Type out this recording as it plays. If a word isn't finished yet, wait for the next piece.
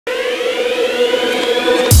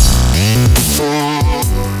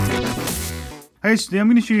Alright, so today I'm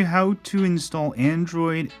going to show you how to install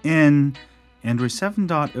Android and Android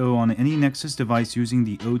 7.0 on any Nexus device using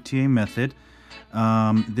the OTA method.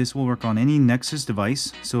 This will work on any Nexus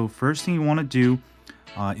device. So first thing you want to do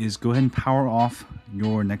is go ahead and power off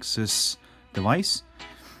your Nexus device.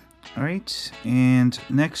 Alright, and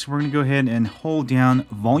next we're going to go ahead and hold down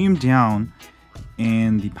volume down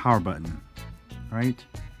and the power button. Alright,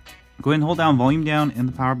 go ahead and hold down volume down and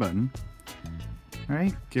the power button.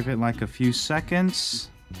 Alright, give it like a few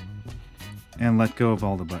seconds and let go of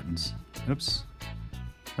all the buttons. Oops.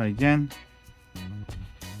 Try again.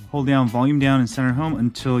 Hold down volume down and center home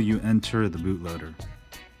until you enter the bootloader.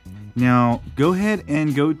 Now go ahead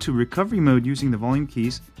and go to recovery mode using the volume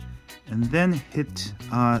keys and then hit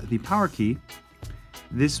the power key.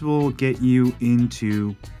 This will get you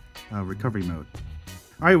into recovery mode.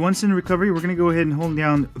 Alright, once in recovery, we're going to go ahead and hold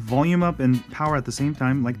down volume up and power at the same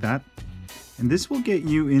time like that. And this will get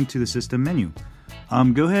you into the system menu.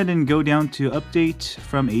 Go ahead and go down to update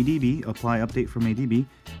from ADB, apply update from ADB,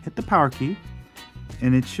 hit the power key,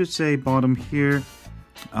 and it should say bottom here,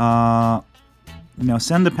 now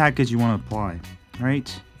send the package you want to apply,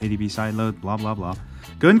 right? ADB sideload, blah, blah, blah.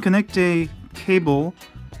 Go ahead and connect a cable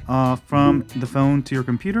from the phone to your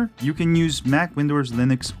computer. You can use Mac, Windows,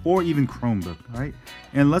 Linux, or even Chromebook, right?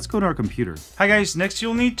 And let's go to our computer. Hi guys, next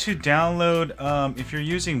you'll need to download, if you're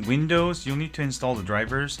using Windows, you'll need to install the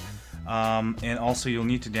drivers. And also you'll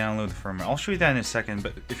need to download the firmware. I'll show you that in a second,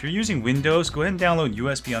 but if you're using Windows, go ahead and download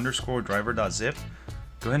usb_driver.zip.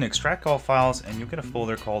 Go ahead and extract all files, and you'll get a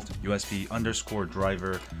folder called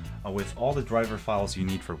usb_driver with all the driver files you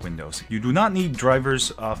need for Windows. You do not need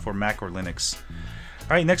drivers for Mac or Linux.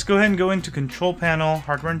 Alright, next go ahead and go into Control Panel,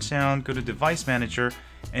 Hardware and Sound, go to Device Manager,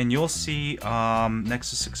 and you'll see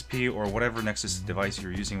Nexus 6P or whatever Nexus device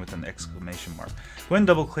you're using with an exclamation mark. Go ahead and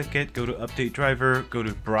double click it, go to Update Driver, go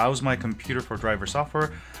to Browse My Computer for driver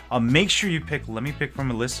software. Make sure you pick, let me pick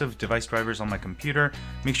from a list of device drivers on my computer.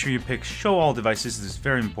 Make sure you pick Show All Devices, this is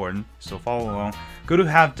very important, so follow along. Go to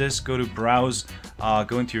Have Disk, go to Browse,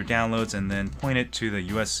 go into your downloads, and then point it to the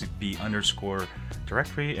USB_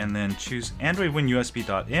 directory, and then choose Android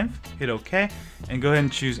WinUSB.inf, hit OK, and go ahead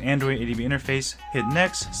and choose Android ADB interface, hit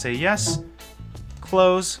Next, say yes,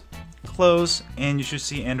 close, and you should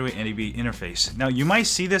see Android ADB interface. Now you might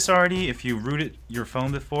see this already if you rooted your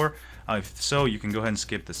phone before. If so, you can go ahead and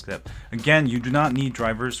skip this step. Again, you do not need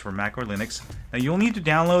drivers for Mac or Linux. Now you'll need to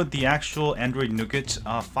download the actual Android Nougat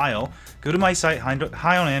file. Go to my site,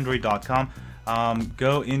 high-on-android.com.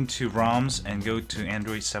 Go into ROMs and go to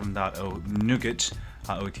Android 7.0 Nougat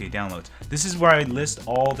OTA downloads. This is where I list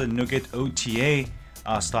all the Nougat OTA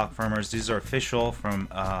stock firmwares. These are official from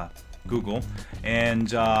Google,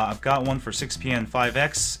 and I've got one for 6P and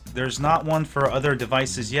 5X. There's not one for other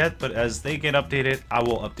devices yet, but as they get updated, I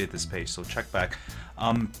will update this page, so check back.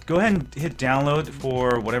 Go ahead and hit download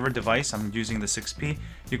for whatever device. I'm using the 6P.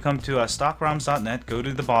 You come to stockroms.net, go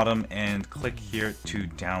to the bottom, and click here to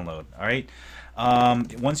download. Alright.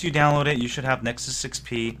 Once you download it, you should have Nexus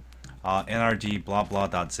 6P, NRD, blah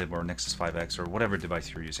blah.zip, or Nexus 5X, or whatever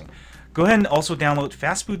device you're using. Go ahead and also download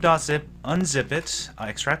fastboot.zip, unzip it,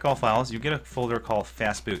 extract all files. You get a folder called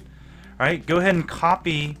fastboot. Alright, go ahead and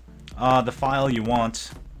copy the file you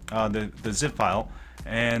want, the zip file,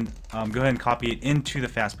 and go ahead and copy it into the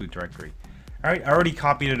fastboot directory. Alright, I already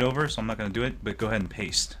copied it over, so I'm not going to do it, but go ahead and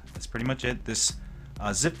paste. That's pretty much it. This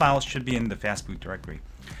zip file should be in the fastboot directory.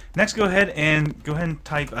 Next, go ahead and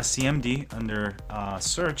type a CMD under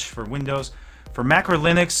search for Windows. For Mac or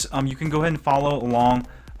Linux, you can go ahead and follow along.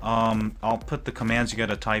 I'll put the commands you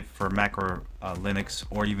gotta type for Mac or Linux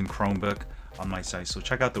or even Chromebook on my site. So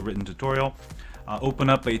check out the written tutorial. Open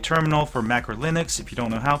up a terminal for Mac or Linux. If you don't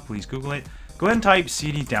know how, please Google it. Go ahead and type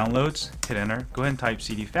CD downloads, hit enter. Go ahead and type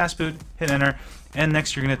CD fastboot, hit enter. And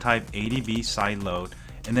next you're gonna type ADB sideload,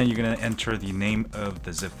 and then you're gonna enter the name of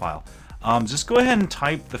the zip file. Just go ahead and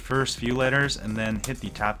type the first few letters and then hit the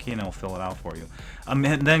tab key and it'll fill it out for you. And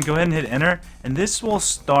then go ahead and hit enter, and this will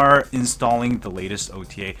start installing the latest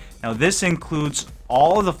OTA. Now this includes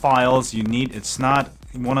all of the files you need. It's not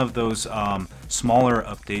one of those smaller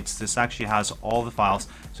updates. This actually has all the files.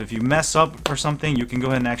 So if you mess up or something, you can go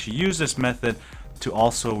ahead and actually use this method to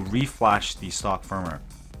also reflash the stock firmware.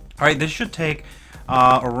 Alright, this should take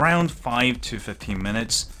around 5 to 15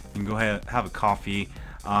 minutes. You can go ahead and have a coffee.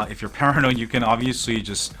 If you're paranoid, you can obviously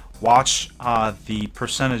just watch the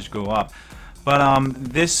percentage go up. But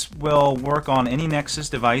this will work on any Nexus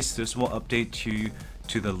device. This will update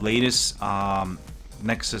to the latest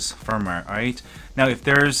Nexus firmware. Alright. Now, if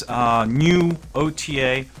there's new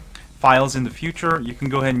OTA files in the future, you can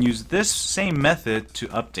go ahead and use this same method to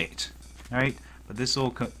update. Alright. But this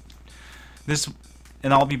will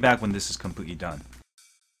And I'll be back when this is completely done.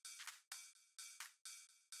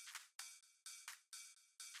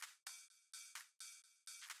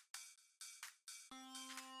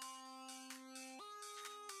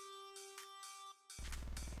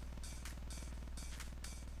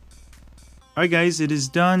 Alright guys, it is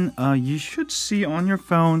done. You should see on your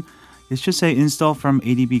phone, it should say install from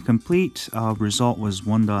ADB complete. Result was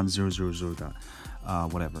 1.000.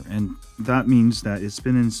 Whatever, and that means that it's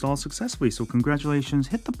been installed successfully. So congratulations.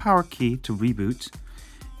 Hit the power key to reboot,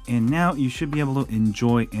 and now you should be able to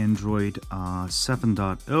enjoy Android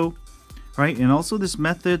 7.0. right? And also this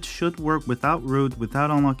method should work without root,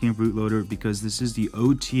 without unlocking a bootloader, because this is the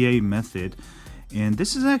OTA method. And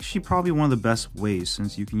this is actually probably one of the best ways,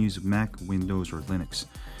 since you can use Mac, Windows, or Linux,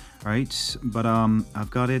 right? But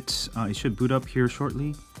I've got it. It should boot up here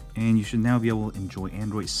shortly, and you should now be able to enjoy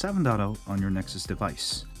Android 7.0 on your Nexus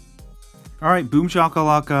device. All right, boom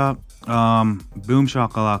shakalaka, boom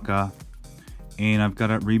shakalaka, and I've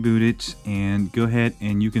got it rebooted. And go ahead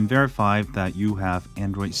and you can verify that you have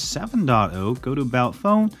Android 7.0. Go to About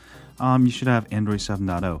Phone. You should have Android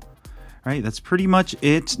 7.0. Right, that's pretty much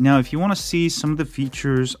it. Now, if you want to see some of the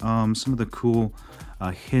features, some of the cool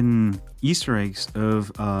hidden Easter eggs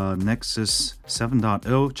of Nexus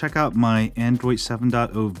 7.0, check out my Android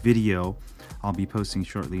 7.0 video I'll be posting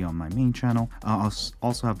shortly on my main channel. I'll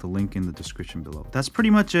also have the link in the description below. That's pretty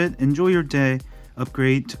much it. Enjoy your day.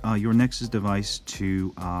 Upgrade your Nexus device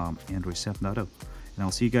to Android 7.0. And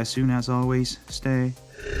I'll see you guys soon. As always, stay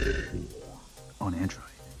on Android.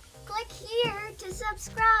 Click here to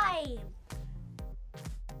subscribe.